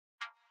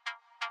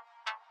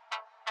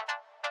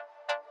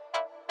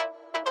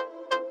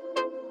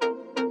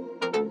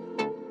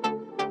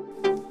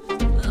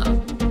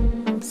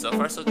So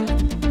far, so good.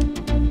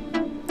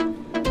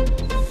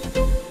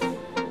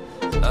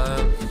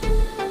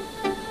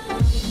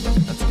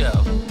 Let's go.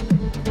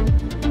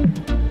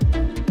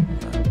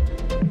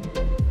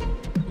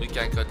 We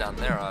can't go down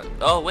there.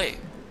 Oh, wait.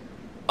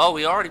 Oh,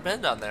 we already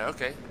been down there.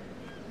 Okay.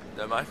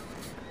 Never mind.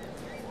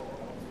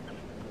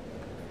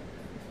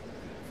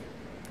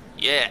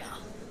 Yeah.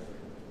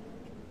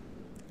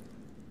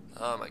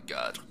 Oh my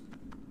god.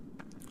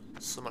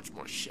 So much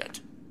more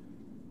shit.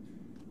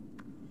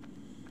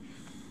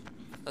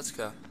 Let's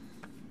go.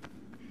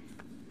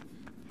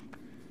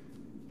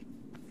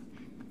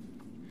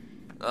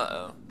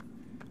 Uh-oh.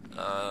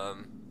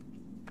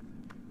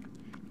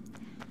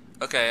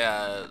 Okay,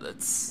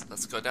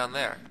 let's go down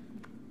there.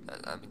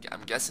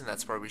 I'm guessing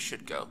that's where we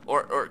should go.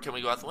 Or can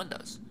we go out the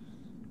windows?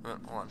 Hold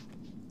on.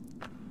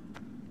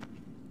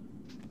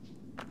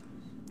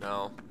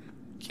 No,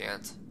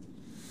 can't.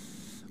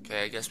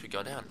 Okay, I guess we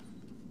go down.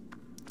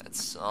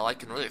 That's all I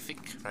can really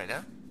think right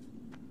now.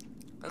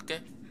 Okay.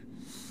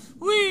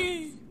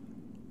 Whee!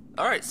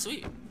 Alright,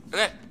 sweet.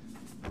 Okay.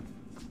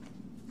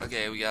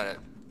 Okay, we got it.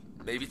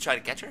 Maybe try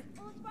to catch her?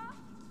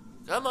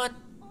 Come on.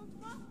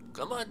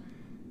 Come on.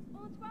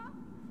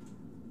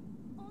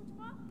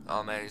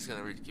 Oh man, he's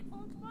gonna keep.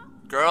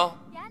 Girl?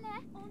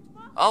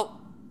 Oh,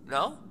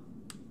 no?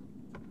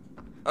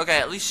 Okay,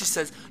 at least she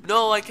says,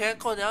 no, I can't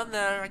go down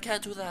there. I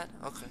can't do that.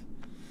 Okay.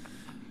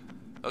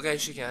 Okay,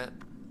 she can't.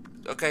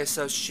 Okay,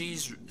 so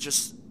she's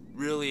just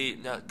really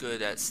not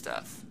good at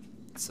stuff.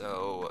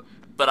 So,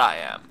 but I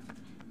am.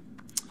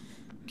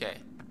 Okay.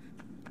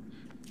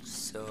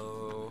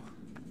 So,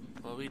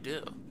 what do we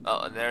do?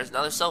 Oh, and there's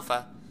another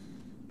sofa.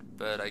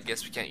 But I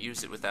guess we can't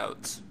use it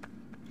without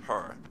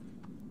her.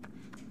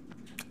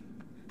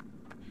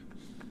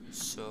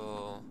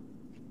 So,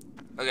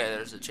 okay,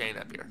 there's a chain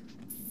up here.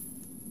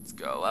 Let's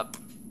go up.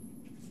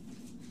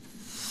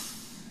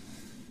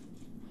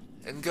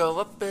 And go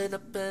up and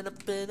up and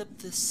up and up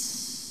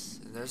this.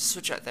 And there's a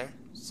switch right there.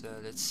 So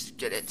let's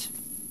get it.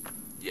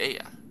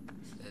 Yeah.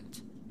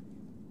 And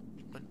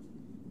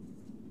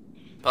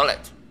pull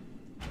it.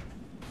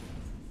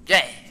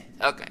 Yeah.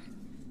 Okay.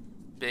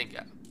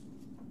 Bingo.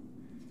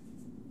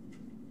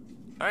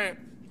 Alright.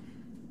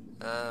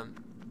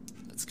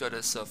 Let's go to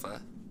the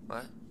sofa.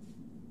 What?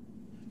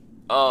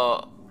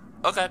 Oh,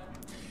 okay.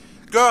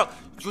 Girl,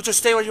 you just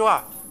stay where you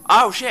are.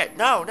 Oh shit,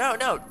 no.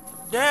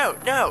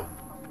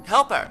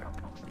 Help her.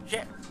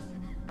 Shit.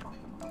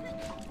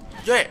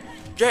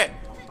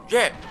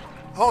 Yeah.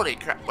 Holy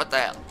crap, what the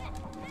hell?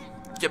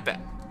 Get back.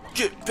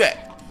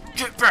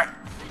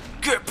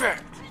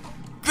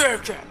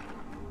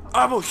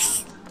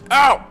 Almost.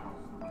 Ow.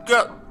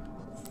 Girl.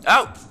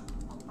 Ow.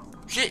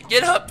 Shit,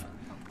 get up.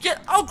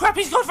 Oh crap,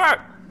 he's going for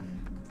her.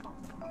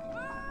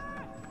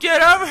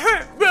 Get over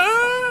here.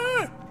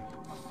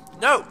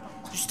 No,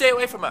 you stay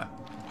away from her.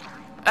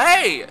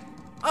 Hey.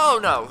 Oh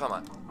no, come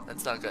on.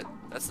 That's not good.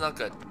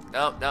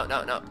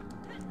 No.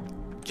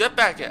 Get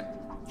back here,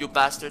 you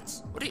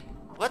bastards.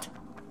 What?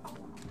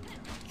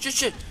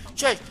 Shit.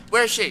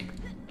 Where is she?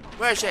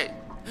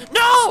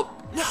 No.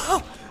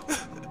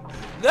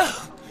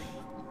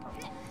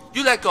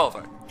 You let go of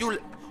her.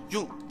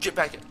 You get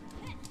back here.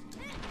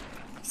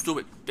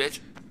 Stupid bitch.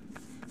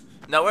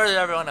 Now where is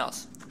everyone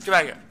else? Get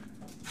back here.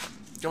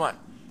 Come on.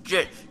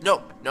 Shit.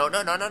 No.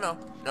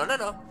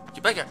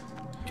 Get back here.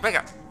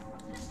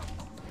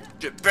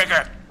 Get back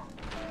here.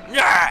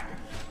 Yeah.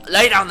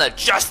 Lay down the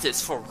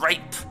justice for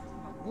rape.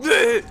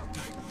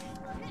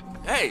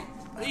 Hey,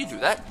 how do you do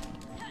that?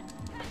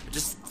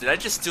 Did I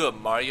just do a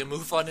Mario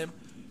move on him?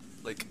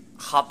 Like,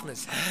 hop on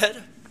his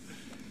head?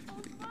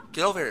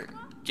 Get over here.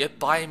 Get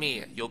by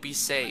me. You'll be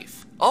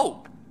safe.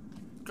 Oh!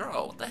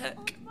 Girl, what the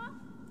heck?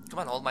 Come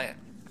on, hold my hand.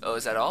 Oh,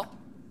 is that all?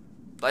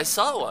 But I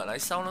saw one. I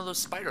saw one of those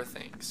spider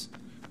things.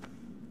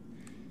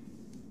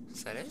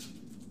 Is that it?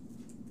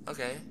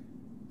 Okay.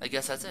 I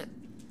guess that's it.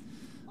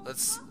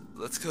 Let's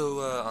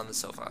go on the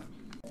sofa.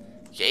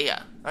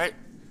 Yeah. Alright.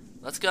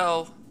 Let's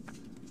go.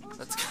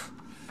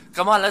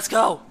 Come on, let's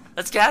go.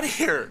 Let's get out of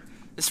here.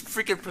 This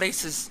freaking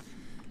place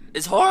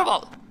is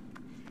horrible.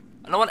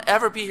 I don't want to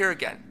ever be here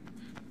again.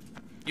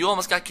 You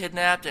almost got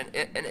kidnapped and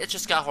it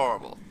just got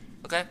horrible.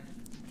 Okay?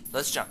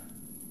 Let's jump.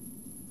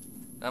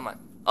 Come on.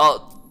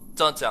 Oh,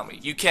 don't tell me.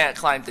 You can't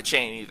climb the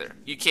chain either.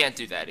 You can't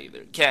do that either.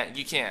 You can't.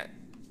 Can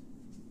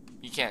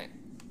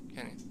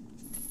you?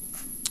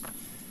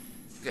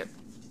 Okay.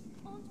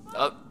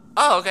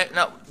 Oh, okay.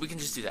 No, we can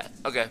just do that.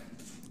 Okay.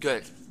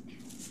 Good.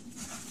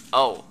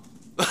 Oh.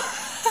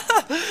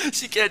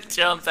 She can't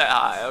jump that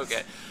high.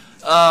 Okay.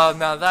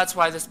 Now that's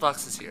why this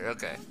box is here.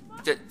 Okay.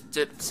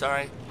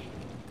 Sorry.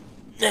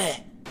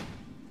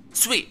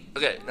 Sweet.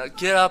 Okay, now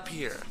get up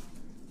here.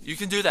 You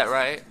can do that,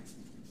 right?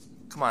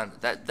 Come on,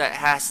 that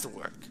has to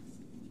work.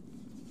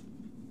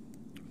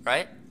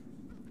 Right?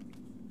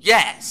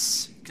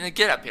 Yes! Gonna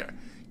get up here.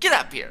 Get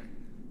up here!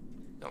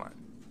 Come on.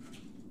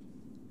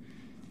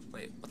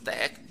 Wait, what the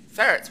heck?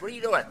 Ferrets, what are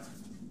you doing?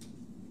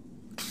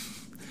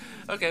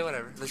 Okay,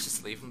 whatever. Let's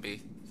just leave them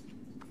be.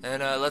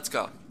 And let's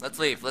go. Let's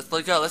leave. Let's go.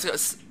 Let's go.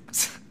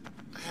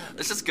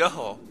 Let's just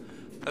go.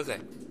 Okay.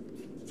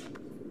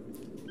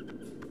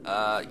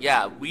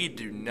 Yeah, we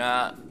do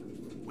not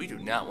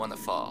want to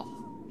fall.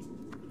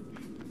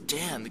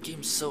 Damn, the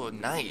game's so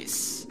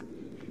nice.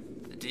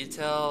 The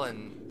detail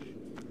and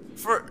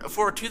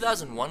for a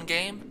 2001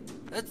 game,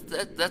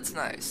 that's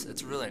nice.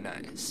 That's really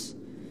nice.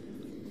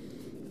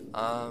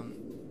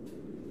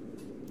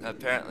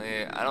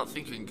 Apparently, I don't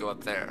think we can go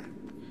up there.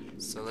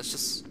 So let's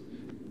just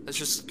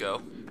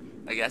go.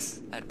 I guess.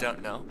 I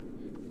don't know.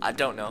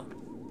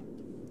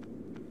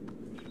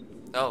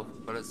 Oh,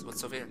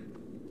 what's over here?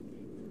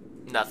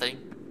 Nothing.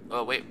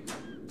 Oh wait,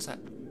 what's that?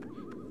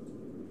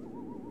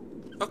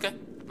 Okay.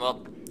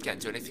 Well, can't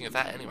do anything with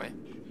that anyway.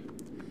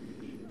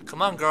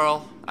 Come on,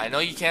 girl. I know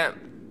you can't.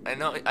 I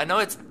know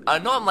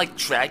I'm like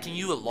dragging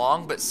you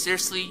along, but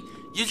seriously,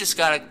 you just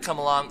gotta come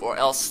along, or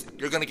else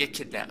you're gonna get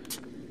kidnapped.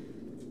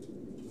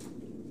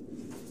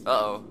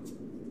 Uh-oh.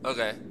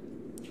 Okay.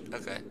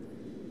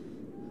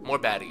 More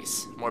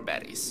baddies.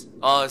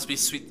 Oh, let's be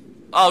sweet.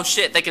 Oh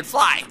shit, they can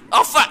fly.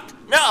 Oh fuck.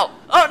 No.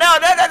 Oh no.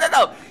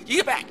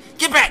 You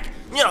get back.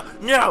 No.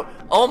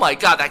 Oh my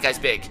god, that guy's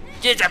big.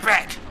 Get that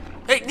back.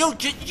 Hey, no,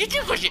 get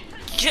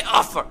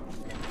off her.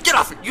 Get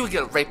off her. You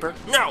get a raper.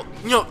 No,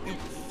 you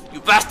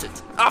bastard.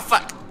 Oh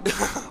fuck.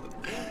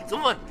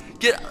 Come on.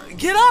 Get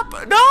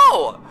up.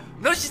 No,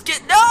 she's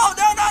getting. No.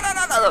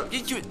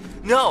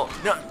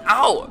 No.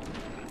 Ow.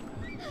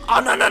 Oh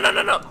no.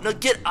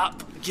 Get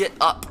up.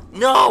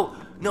 No.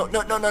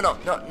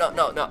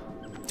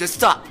 Just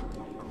stop.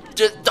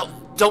 Just don't.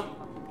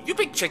 You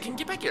big chicken,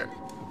 get back here.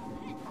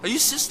 Are you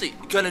seriously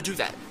gonna do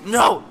that?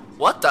 No.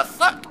 What the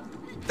fuck?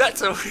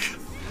 That's a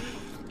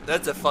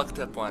fucked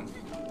up one.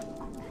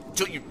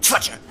 Don't you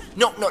touch her.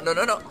 No.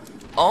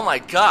 Oh my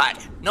god.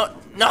 No.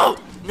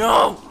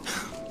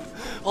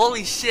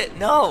 Holy shit,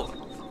 no.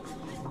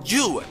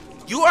 You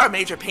are a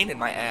major pain in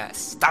my ass.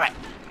 Stop it.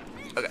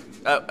 Okay,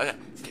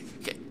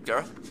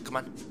 girl, come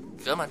on.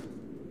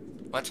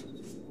 What?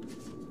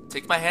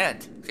 Take my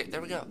hand. Okay,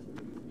 there we go.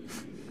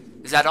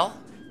 Is that all?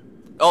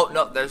 Oh,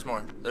 no, there's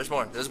more. Come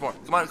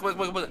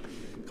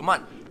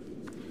on.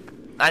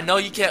 I know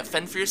you can't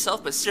fend for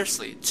yourself, but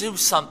seriously, do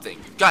something.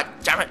 God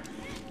damn it.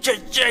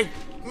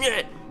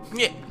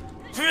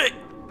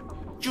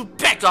 You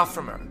back off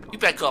from her.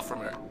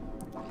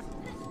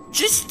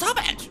 Just stop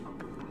it.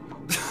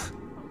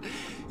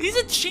 He's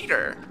a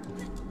cheater.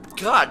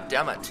 God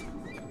damn it.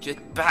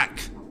 Get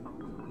back.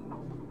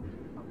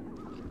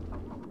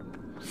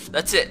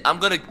 That's it. I'm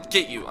gonna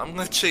get you. I'm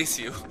gonna chase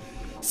you.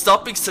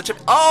 Stop being such a...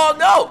 Oh,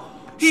 no!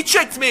 He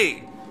tricked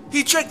me!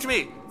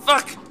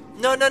 Fuck!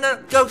 No.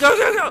 Go!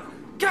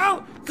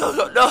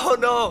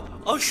 No!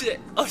 Oh, shit.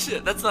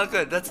 That's not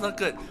good.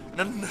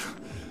 No.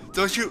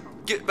 Don't you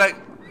get back.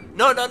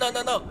 No.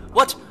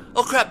 What?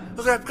 Oh, crap.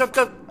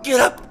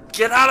 Get up.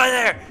 Get out of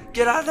there.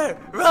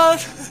 Run.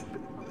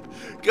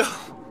 Go.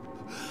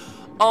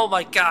 Oh,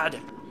 my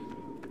God.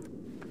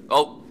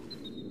 Oh,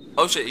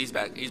 shit. He's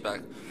back.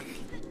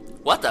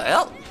 What the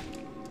hell?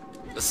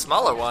 The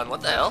smaller one. What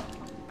the hell?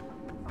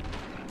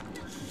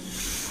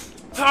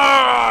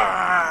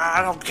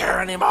 I don't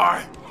care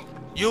anymore.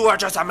 You are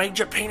just a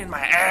major pain in my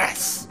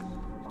ass.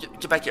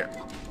 Get back here.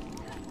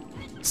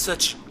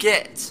 Such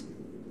get.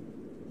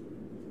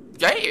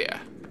 Yeah.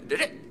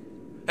 Did it?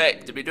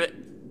 Hey, did we do it?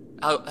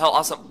 How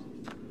awesome.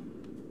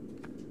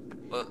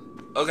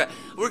 Okay,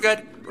 we're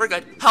good.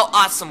 How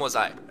awesome was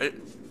I?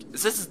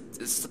 Is this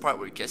the part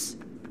where we kiss?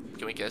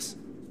 Can we kiss?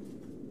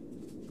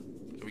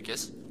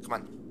 Come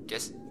on,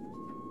 kiss.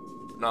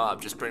 No, I'm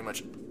just pretty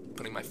much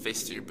putting my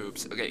face to your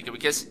boobs. Okay, can we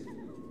kiss?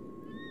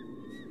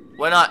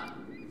 Why not?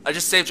 I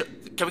just saved your...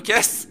 Can we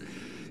kiss?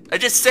 I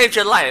just saved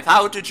your life.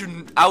 How would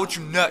you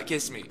not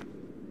kiss me?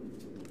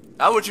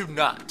 How would you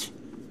not?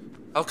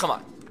 Oh, come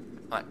on.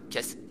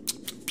 Kiss.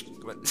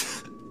 Come on.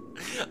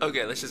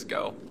 Okay, let's just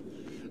go.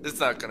 It's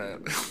not gonna...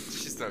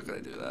 She's not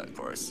gonna do that, of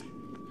course.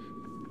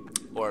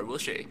 Or will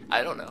she?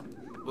 I don't know.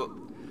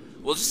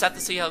 We'll just have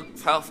to see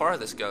how far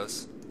this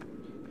goes.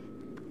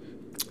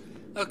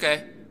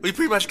 Okay, we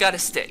pretty much got a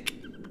stick.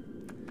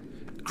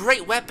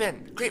 Great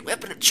weapon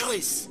of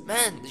choice,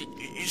 man.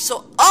 You're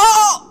so...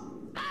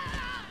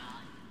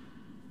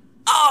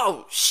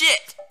 Oh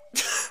shit.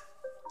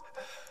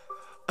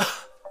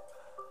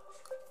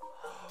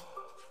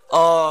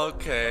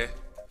 Okay.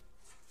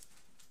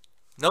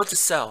 Note to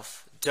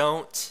self: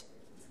 don't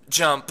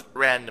jump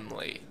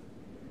randomly.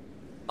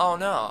 Oh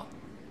no.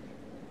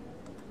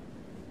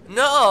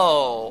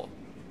 No,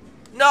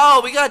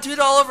 we gotta do it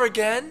all over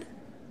again.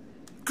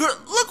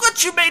 Look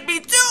what you made me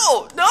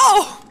do!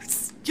 No!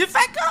 Get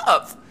back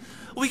up!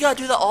 We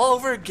gotta do that all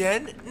over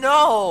again?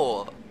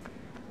 No!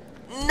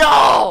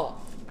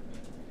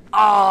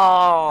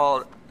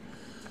 Oh!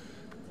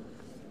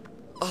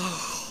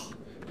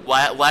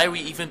 Why are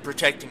we even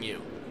protecting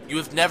you? You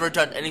have never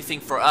done anything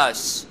for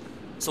us.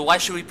 So why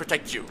should we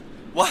protect you?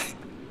 Why?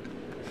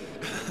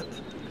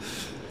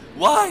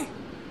 Why?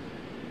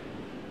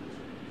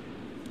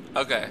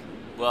 Okay,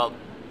 well,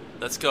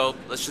 let's go.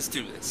 Let's just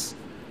do this.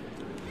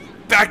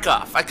 Back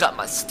off! I got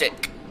my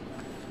stick.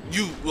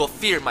 You will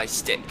fear my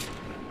stick,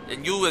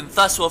 and you and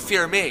thus will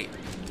fear me.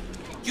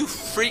 You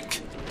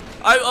freak!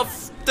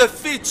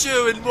 defeat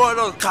you in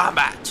Mortal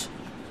Kombat.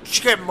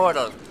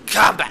 Mortal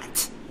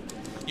Kombat.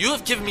 You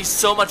have given me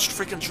so much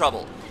freaking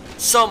trouble.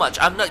 So much.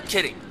 I'm not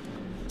kidding.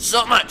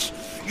 So much.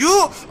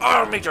 You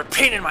are a major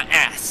pain in my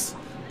ass.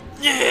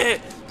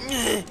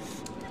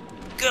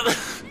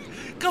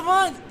 Come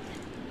on.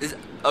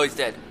 Oh, he's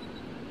dead.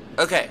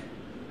 Okay.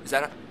 Is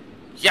that a...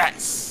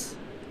 Yes.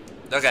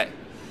 Okay.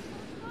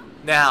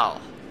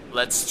 Now,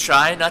 let's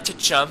try not to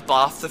jump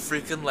off the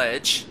freaking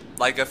ledge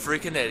like a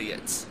freaking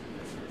idiot.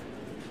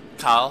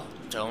 Kyle,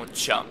 don't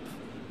jump.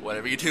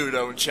 Whatever you do,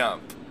 don't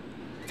jump.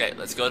 Okay,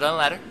 let's go down the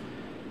ladder.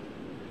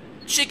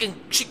 She can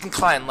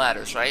climb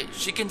ladders, right?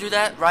 She can do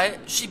that, right?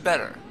 She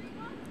better.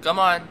 Come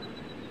on.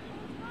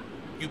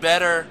 You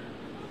better.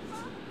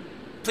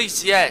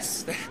 Please,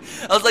 yes.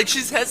 I was like,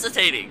 she's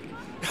hesitating.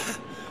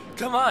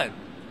 Come on.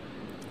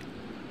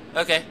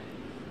 Okay.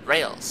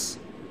 Rails.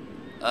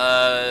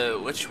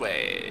 Which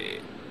way?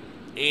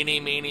 Eeny,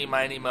 meeny,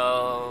 miny,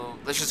 mo.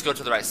 Let's just go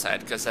to the right side,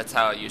 because that's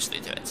how I usually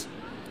do it.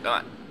 Come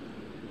on.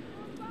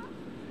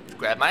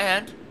 Grab my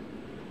hand.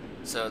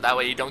 So that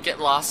way you don't get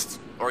lost,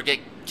 or get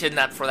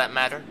kidnapped for that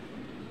matter.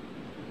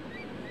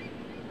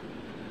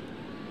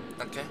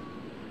 Okay.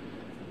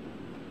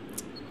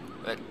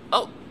 But,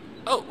 oh,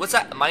 what's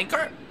that? A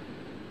minecart?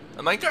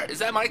 A minecart? Is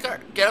that a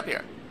minecart? Get up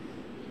here.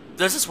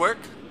 Does this work?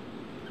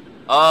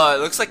 Oh, it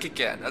looks like it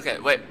can. Okay,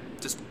 wait.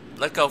 Just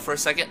let go for a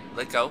second.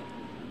 Let go.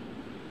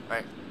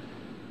 Alright.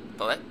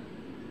 Pull it.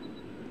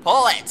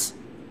 Pull it!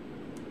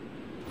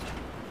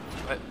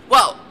 Wait.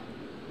 Whoa!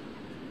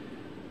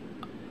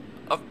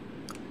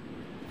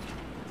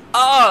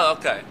 Oh,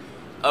 okay.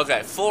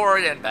 Okay,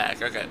 forward and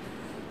back. Okay.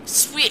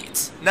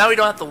 Sweet! Now we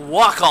don't have to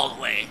walk all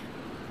the way.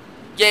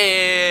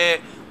 Yeah!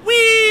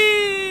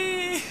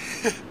 Whee!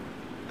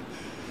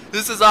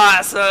 This is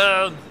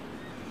awesome!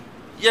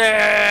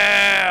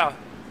 Yeah!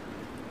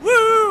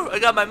 Woo! I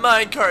got my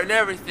minecart and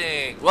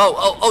everything. Whoa!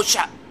 Oh!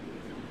 Shit!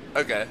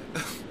 Okay.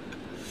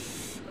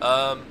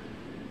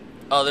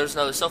 Oh, there's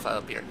another sofa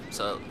up here.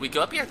 So we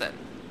go up here then.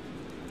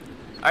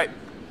 All right.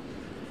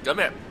 Come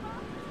here.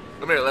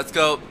 Come here. Let's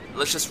go.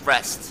 Let's just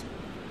rest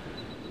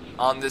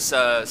on this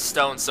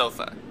stone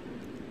sofa.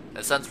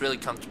 That sounds really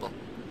comfortable.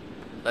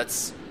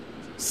 Let's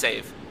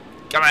save.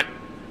 Come on.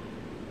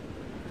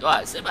 Go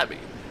on, sit by me.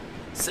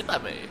 Sit by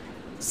me.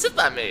 Sit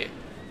by me.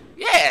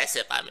 Yeah,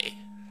 sit by me.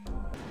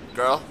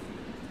 Girl,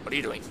 what are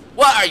you doing?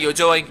 What are you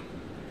doing?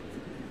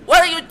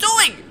 What are you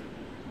doing?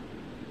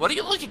 What are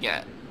you looking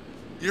at?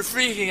 You're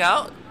freaking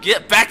out?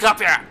 Get back up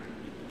here.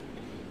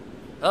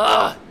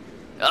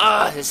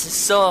 This is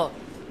so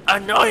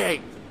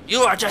annoying.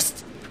 You are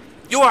just,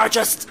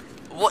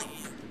 what?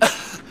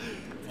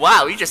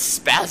 Wow, he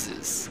just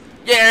spazzes.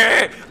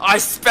 Yeah, I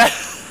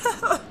spaz.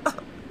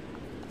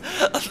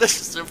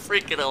 This is so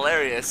freaking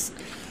hilarious.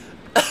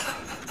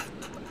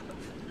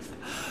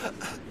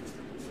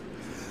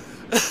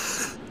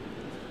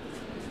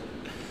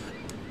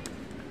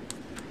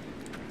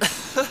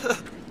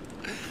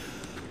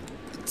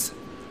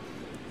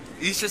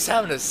 He's just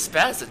having a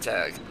spaz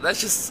attack.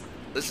 That's just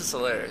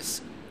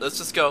hilarious. Let's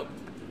just go.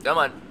 Come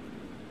on.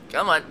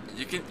 Come on.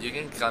 You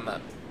can climb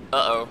up.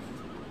 Uh-oh.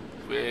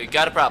 We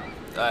got a problem.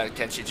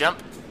 Can she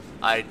jump?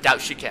 I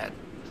doubt she can.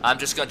 I'm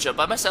just gonna jump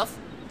by myself.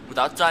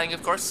 Without dying,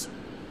 of course.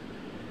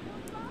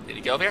 Did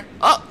he go over here?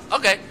 Oh,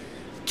 okay.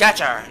 Catch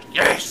her.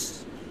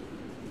 Yes.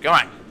 Come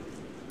on.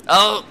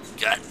 Oh,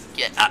 God.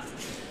 Get up.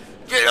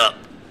 Get up.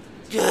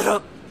 Get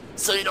up.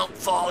 So you don't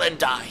fall and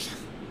die.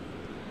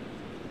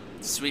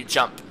 Sweet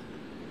jump.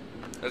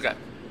 Okay.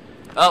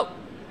 Oh.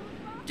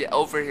 Get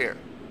over here.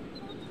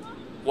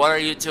 What are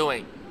you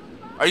doing?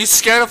 Are you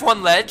scared of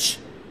one ledge?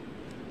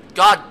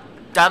 God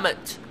damn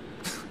it.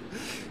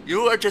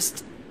 You are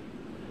just...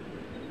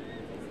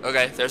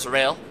 Okay, there's a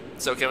rail.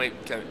 So can we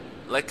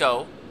let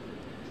go?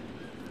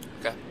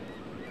 Okay.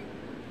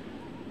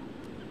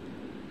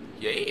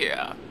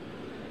 Yeah.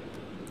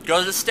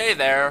 Go, just stay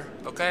there,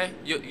 okay?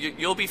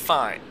 You'll be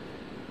fine.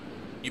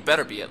 You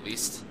better be, at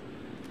least.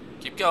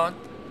 Keep going.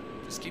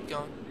 Just keep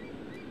going.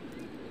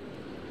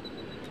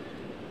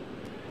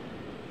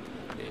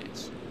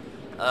 Yes.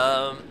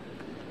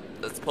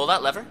 Let's pull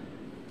that lever.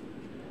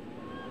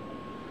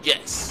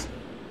 Yes.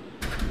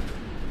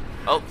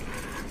 Oh.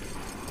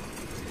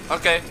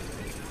 Okay.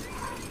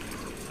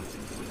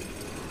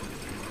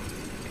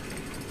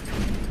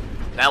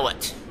 Now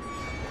what?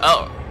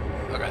 Oh.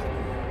 Okay.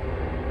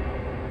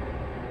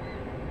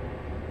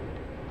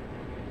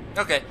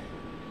 Okay.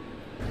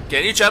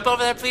 Can you jump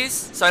over there, please?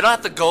 So I don't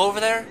have to go over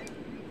there?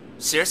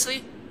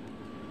 Seriously?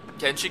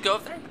 Can she go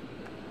over there?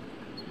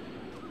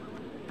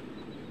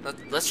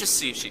 Let's just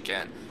see if she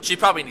can. She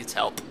probably needs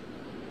help.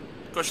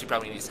 Of course she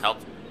probably needs help.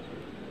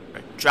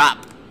 Right.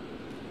 Drop.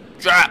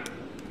 Drop.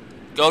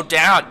 Go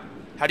down.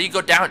 How do you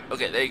go down?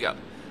 Okay, there you go.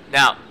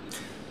 Now,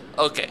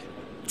 okay.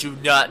 Do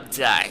not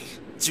die.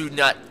 Do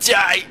not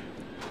die.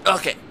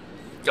 Okay.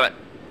 Come on.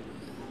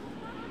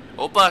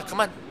 Oppa,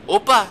 come on.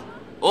 Oppa.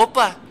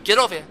 Oppa. Get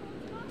over here.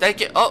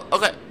 Thank you. Oh,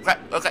 okay. Okay.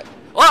 Okay.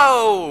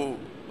 Whoa.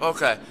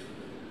 Okay.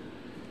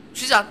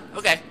 She's on.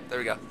 Okay. There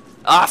we go.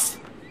 Off.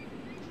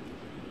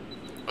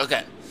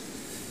 Okay.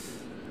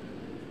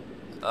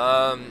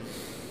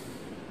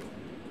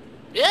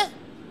 Yeah.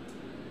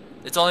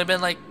 It's only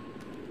been like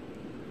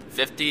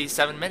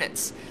 57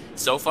 minutes.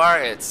 So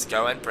far, it's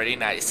going pretty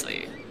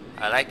nicely.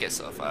 I like it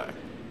so far.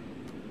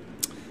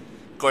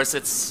 Of course,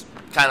 it's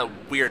kind of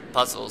weird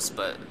puzzles,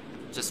 but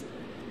just...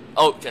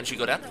 Oh, can she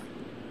go down there?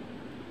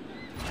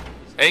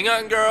 Hang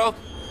on, girl.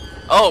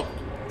 Oh,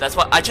 that's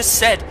what I just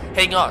said.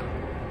 Hang on.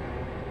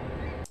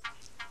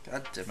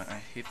 God damn it,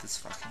 I hate this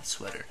fucking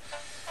sweater.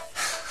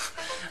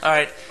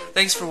 Alright,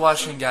 thanks for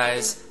watching,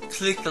 guys.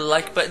 Click the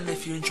like button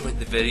if you enjoyed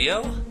the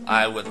video.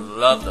 I would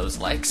love those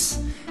likes.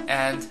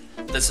 And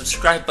the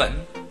subscribe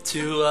button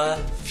to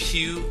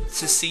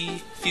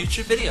see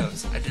future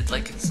videos. I did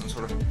like some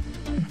sort of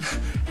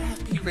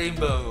happy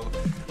rainbow.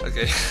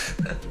 Okay.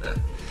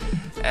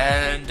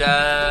 And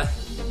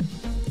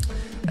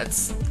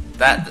that's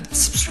that.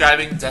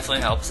 Subscribing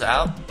definitely helps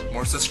out.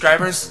 More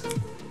subscribers,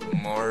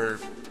 more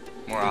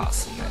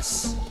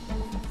awesomeness.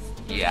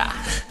 Yeah.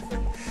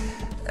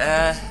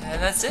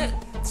 And that's it.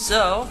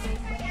 So,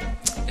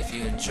 if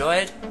you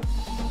enjoyed,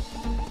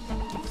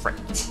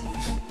 great.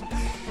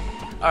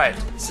 Alright,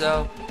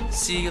 so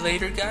see you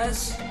later,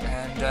 guys,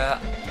 and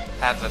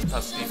have a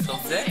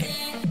puppy-filled day.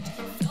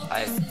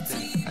 I don't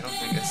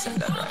think I said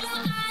that right.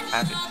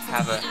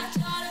 Have a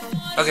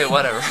okay,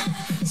 whatever.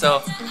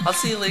 So I'll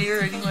see you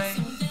later anyway,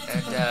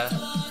 and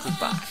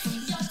goodbye.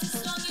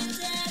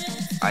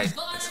 I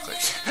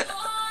misclicked.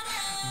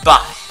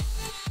 Bye.